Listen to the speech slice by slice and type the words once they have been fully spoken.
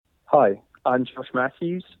Hi, I'm Josh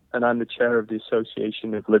Matthews, and I'm the chair of the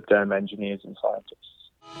Association of Lib Dem Engineers and Scientists.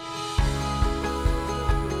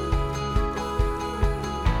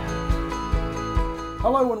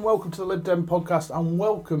 Hello and welcome to the Lib Dem podcast, and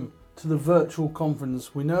welcome to the virtual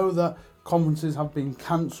conference. We know that conferences have been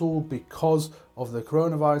cancelled because of the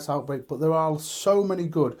coronavirus outbreak, but there are so many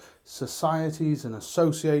good societies and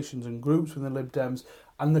associations and groups within the Lib Dems,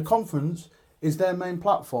 and the conference is their main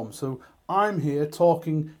platform. So I'm here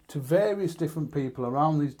talking to various different people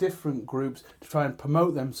around these different groups to try and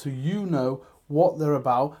promote them so you know what they're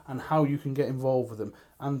about and how you can get involved with them.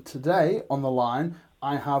 And today on the line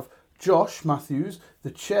I have Josh Matthews,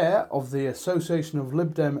 the chair of the Association of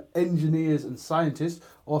Lib Dem Engineers and Scientists,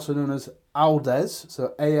 also known as ALDES,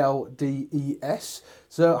 so ALDES.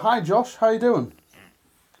 So hi Josh, how you doing?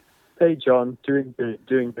 Hey John, doing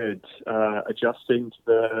good. Adjusting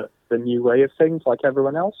to the new way of things like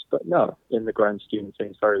everyone else, but no, in the grand scheme of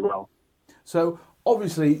things, very well. So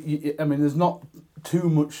obviously, there's not too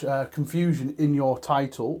much confusion in your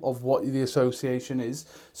title of what the association is.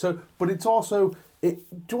 So, but it's also, do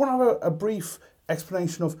you want to have a brief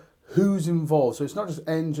explanation of who's involved? So it's not just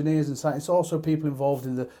engineers and scientists, it's also people involved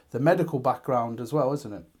in the medical background as well,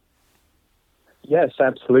 isn't it? Yes,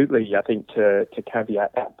 absolutely. I think to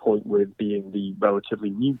caveat that point with being the relatively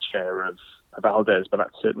new chair of ALDES, but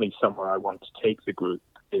that's certainly somewhere I want to take the group,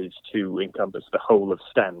 is to encompass the whole of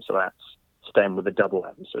STEM. So that's STEM with a double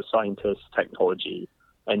M, so scientists, technology,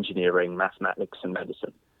 engineering, mathematics, and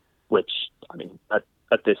medicine, which, I mean, at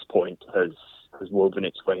this point has woven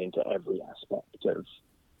its way into every aspect of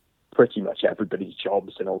pretty much everybody's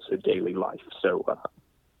jobs and also daily life. So,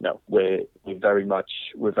 no, we're very much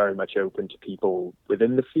open to people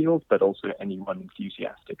within the field, but also anyone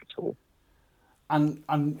enthusiastic at all.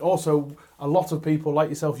 And also, a lot of people like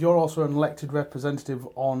yourself, you're also an elected representative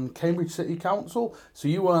on Cambridge City Council. So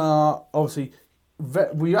you are obviously,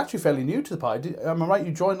 were you actually fairly new to the party? Am I right,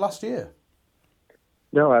 you joined last year?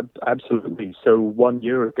 No, absolutely. So 1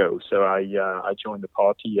 year ago, so I joined the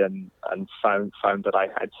party and found that I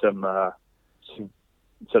had some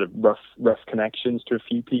sort of rough connections to a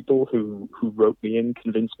few people who wrote me in,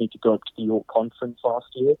 convinced me to go up to the York conference last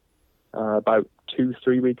year, about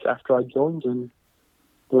 2-3 weeks after I joined, and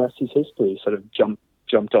the rest is history. Sort of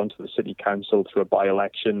jumped onto the city council through a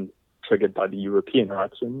by-election triggered by the European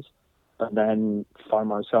elections, and then found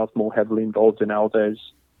myself more heavily involved in ALDES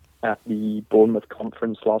at the Bournemouth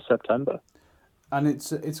conference last September. And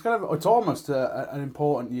it's almost an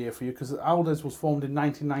important year for you because ALDES was formed in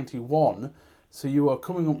 1991, so you are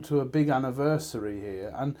coming up to a big anniversary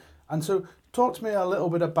here. And so talk to me a little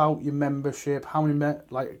bit about your membership. How many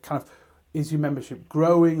is your membership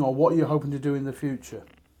growing, or what you're hoping to do in the future?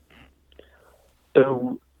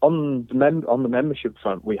 So on the membership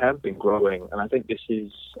front, we have been growing, and I think this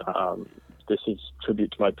is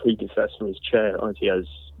tribute to my predecessor as chair, honestly, as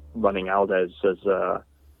running ALDES as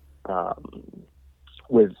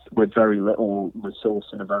with very little resource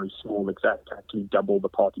and a very small exec, actually double the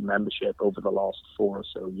party membership over the last 4 or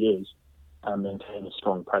so years and maintain a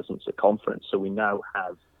strong presence at conference. So we now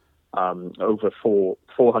have over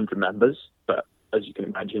 400 members, but as you can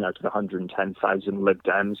imagine, out of 110,000 Lib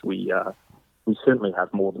Dems, we certainly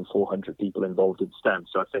have more than 400 people involved in STEM.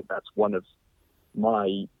 So I think that's one of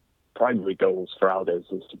my primary goals for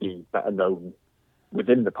ALDES, is to be better known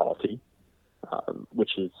within the party,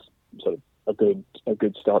 which is sort of a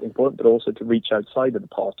good starting point, but also to reach outside of the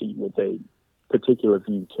party with a particular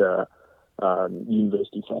view to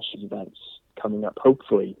university freshers events coming up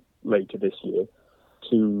hopefully later this year,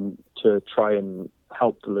 to try and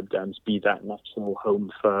help the Lib Dems be that natural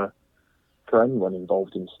home for anyone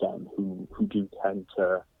involved in STEM who do tend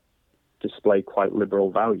to display quite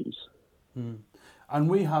liberal values. And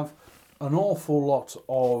we have an awful lot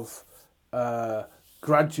of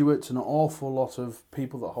graduates and an awful lot of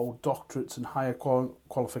people that hold doctorates and higher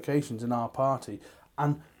qualifications in our party.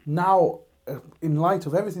 And now, in light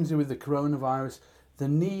of everything to do with the coronavirus, the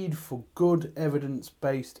need for good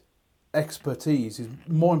evidence-based expertise is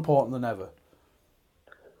more important than ever.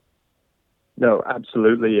 No,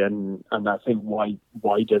 absolutely, and I think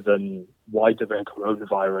wider than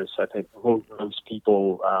coronavirus, I think most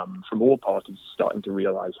people from all parties are starting to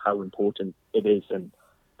realise how important it is, and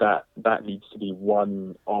that needs to be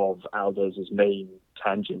one of ALDES' main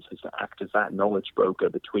tangents, is to act as that knowledge broker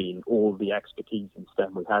between all the expertise in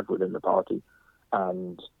STEM we have within the party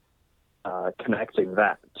and connecting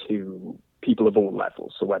that to people of all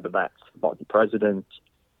levels. So whether that's the party president,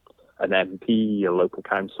 an MP, a local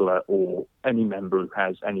councillor, or any member who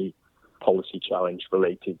has any policy challenge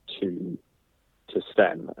related to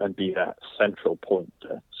STEM, and be that central point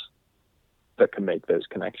make those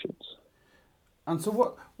connections. And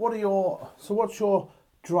so what's your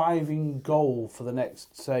driving goal for the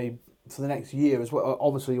next year as well?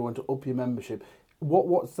 Obviously you want to up your membership.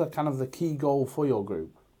 What's the kind of the key goal for your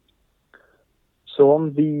group? So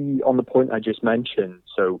on the point I just mentioned,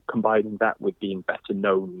 so combining that with being better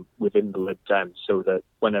known within the Lib Dems, so that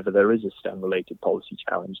whenever there is a STEM-related policy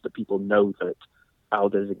challenge, that people know that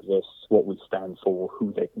ALDES exists, what we stand for,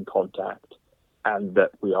 who they can contact, and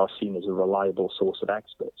that we are seen as a reliable source of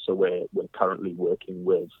experts. So we're currently working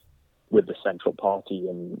with the Central Party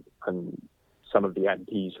and some of the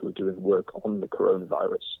MPs who are doing work on the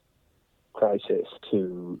coronavirus crisis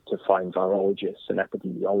to find virologists and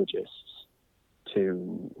epidemiologists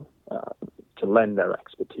to lend their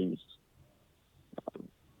expertise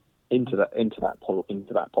into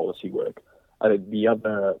that policy work. I think the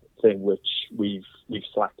other thing which we've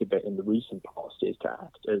slacked a bit in the recent past is to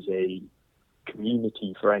act as a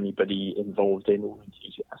community for anybody involved in or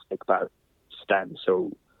enthusiastic about STEM.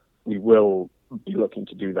 So we will be looking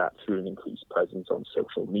to do that through an increased presence on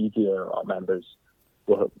social media. Our members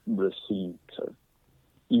will receive sort of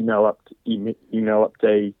email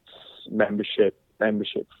updates, membership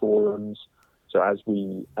forums. So as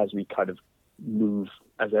we kind of move,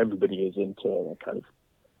 as everybody is into a kind of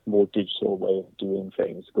more digital way of doing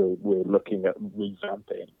things, we're looking at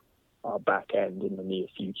revamping our back end in the near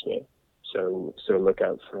future. So look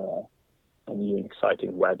out for a new and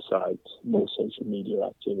exciting website, more social media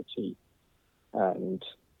activity, and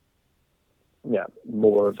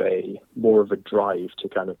more of a drive to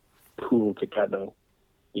kind of pool together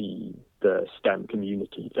the STEM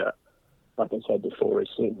community that, like I said before, is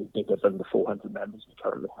certainly bigger than the 400 members we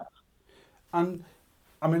currently have. And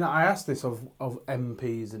I mean, I asked this of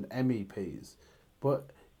MPs and MEPs,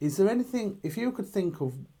 but is there anything, if you could think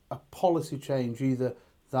of a policy change either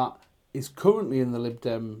that is currently in the Lib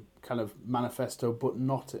Dem kind of manifesto but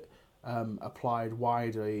not applied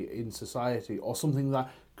widely in society, or something that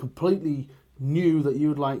completely new that you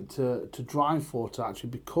would like to drive for to actually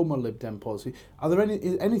become a Lib Dem policy, are there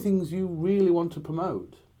any things you really want to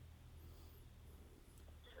promote?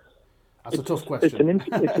 That's a tough question.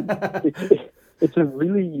 It's a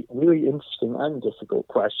really, really interesting and difficult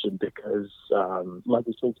question because, like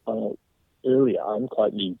we talked about earlier, I'm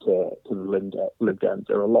quite new to the Lib Dems.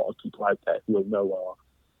 There are a lot of people out there who will know our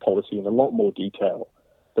policy in a lot more detail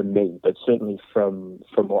than me, but certainly from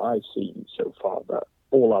what I've seen so far, that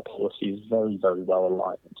all our policy is very, very well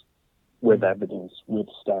aligned with evidence, with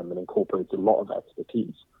STEM, and incorporates a lot of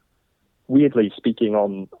expertise. Weirdly, speaking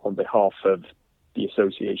on behalf of the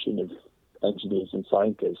Association of Engineers and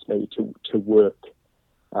Scientists, maybe to work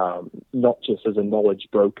not just as a knowledge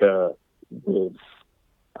broker with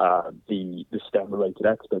the STEM-related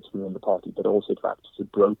experts within the party, but also to act as a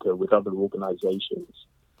broker with other organizations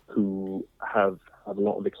who have a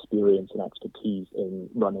lot of experience and expertise in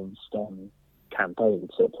running STEM campaigns.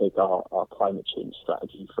 So take our climate change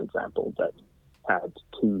strategy, for example, that had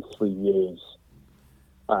 2-3 years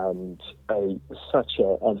and such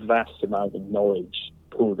a vast amount of knowledge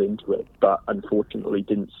pulled into it, but unfortunately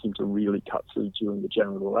didn't seem to really cut through during the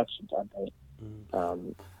general election campaign.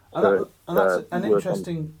 That's an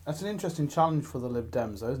interesting challenge for the Lib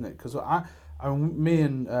Dems, though, isn't it? Because me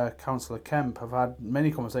and Councillor Kemp have had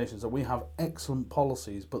many conversations that we have excellent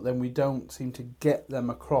policies, but then we don't seem to get them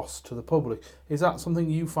across to the public. Is that something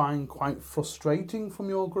you find quite frustrating from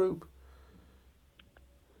your group?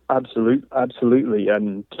 Absolutely,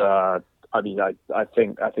 and I mean, I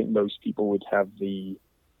think most people would have the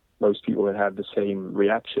same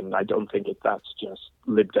reaction. I don't think that's just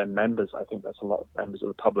Lib Dem members. I think that's a lot of members of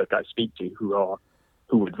the public I speak to who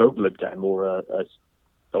would vote Lib Dem or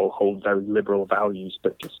hold very liberal values,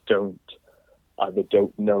 but just either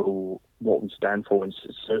don't know what we stand for, and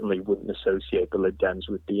certainly wouldn't associate the Lib Dems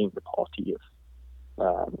with being the party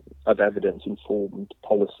of evidence-informed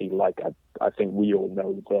policy, like I think we all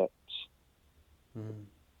know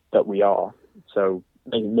that we are. So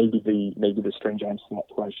maybe the strange answer to that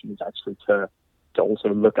question is actually to also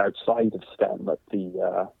look outside of STEM at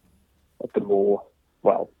the more,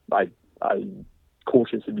 well, I'm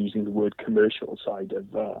cautious of using the word commercial side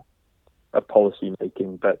of policy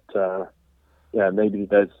making, but maybe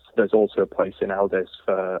there's also a place in ALDES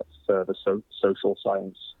for the social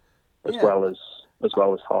science as well as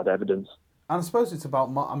hard evidence. And I suppose it's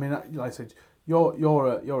about, I mean, like I said,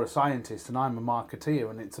 you're a scientist and I'm a marketeer,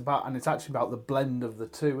 and it's actually about the blend of the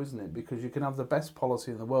two, isn't it? Because you can have the best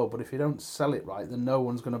policy in the world, but if you don't sell it right, then no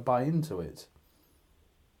one's going to buy into it.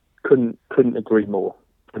 Couldn't agree more.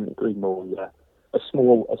 Yeah, a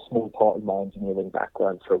small part of my engineering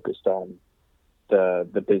background focused on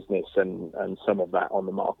the business and some of that on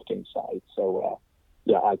the marketing side. So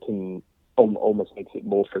I can almost makes it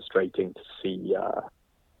more frustrating to see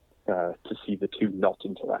the two not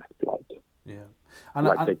interact like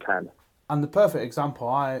they can. And the perfect example,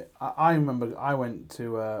 I remember I went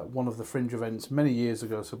to one of the Fringe events many years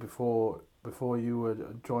ago, so before you were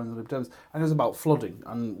joining the Lib Dems, and it was about flooding,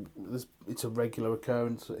 and it's a regular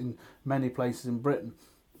occurrence in many places in Britain.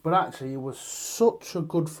 But actually, it was such a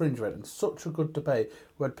good Fringe event and such a good debate.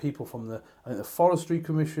 We had people from the Forestry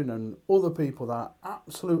Commission and other people that are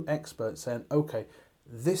absolute experts saying, okay,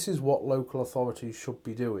 this is what local authorities should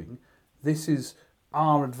be doing. This is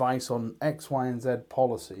our advice on X, Y, and Z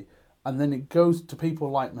policy. And then it goes to people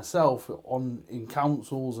like myself in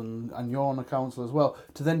councils, and you're on a council as well,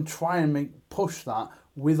 to then try and push that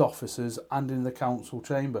with officers and in the council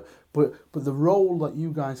chamber. But the role that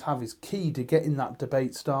you guys have is key to getting that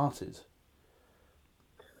debate started.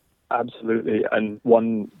 Absolutely. And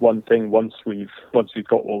one thing, once we've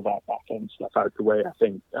got all that back end stuff out the way, I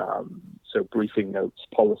think so briefing notes,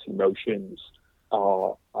 policy motions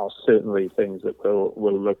are certainly things that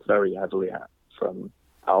we'll look very heavily at from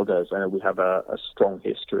Aldez. I know we have a strong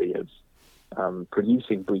history of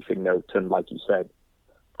producing briefing notes, and like you said,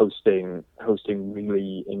 hosting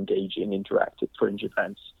really engaging, interactive Fringe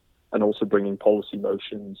events, and also bringing policy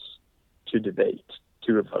motions to debate,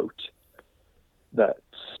 to a vote. That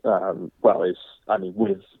with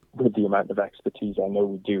the amount of expertise I know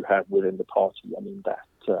we do have within the party, I mean that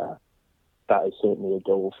is certainly a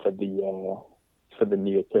goal for the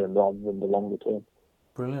near term rather than the longer term.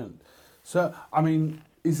 Brilliant. So, I mean,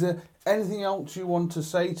 is there anything else you want to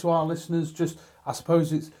say to our listeners? Just, I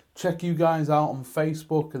suppose it's check you guys out on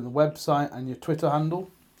Facebook and the website and your Twitter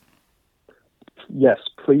handle. Yes,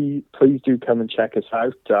 please do come and check us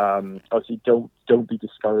out. Obviously, don't be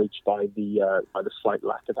discouraged by the slight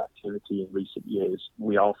lack of activity in recent years.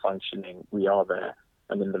 We are functioning, we are there,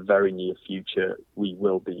 and in the very near future, we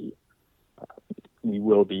will be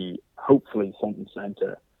hopefully front and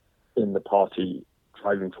center in the party,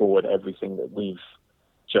 driving forward everything that we've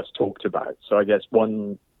just talked about. So I guess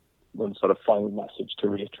one sort of final message to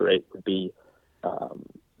reiterate would be,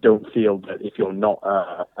 don't feel that if you're not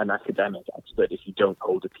an academic expert, if you don't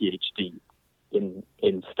hold a PhD in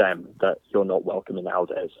STEM, that you're not welcome in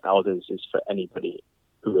Aldez. Aldez is for anybody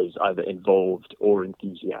who is either involved or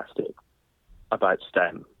enthusiastic about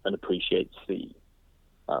STEM and appreciates the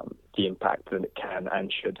impact that it can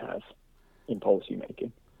and should have in policy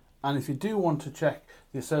making. And if you do want to check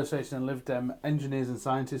the Association of Lib Dem Engineers and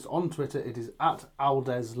Scientists on Twitter, it is at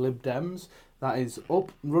Aldez Lib Dems. That is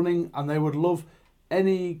up and running, and they would love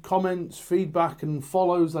any comments, feedback, and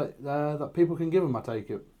follows that people can give them, I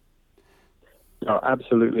take it. No,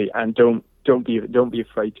 absolutely, and don't be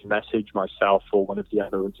afraid to message myself or one of the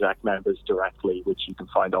other exec members directly, which you can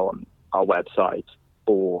find on our website,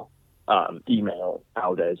 or email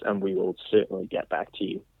Aldez, and we will certainly get back to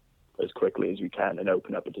you as quickly as we can and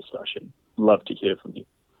open up a discussion. Love to hear from you.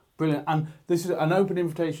 Brilliant. And this is an open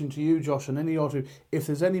invitation to you, Josh, and any other. If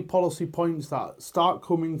there's any policy points that start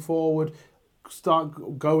coming forward,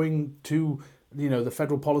 start going to the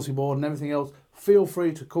Federal Policy Board and everything else, feel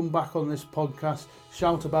free to come back on this podcast,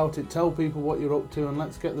 shout about it, tell people what you're up to, and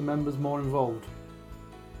let's get the members more involved.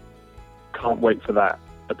 Can't wait for that.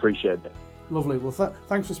 Appreciate it. Lovely. Well,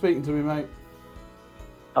 thanks for speaking to me, mate.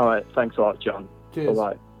 All right. Thanks a lot, John. Cheers.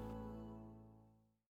 Bye-bye.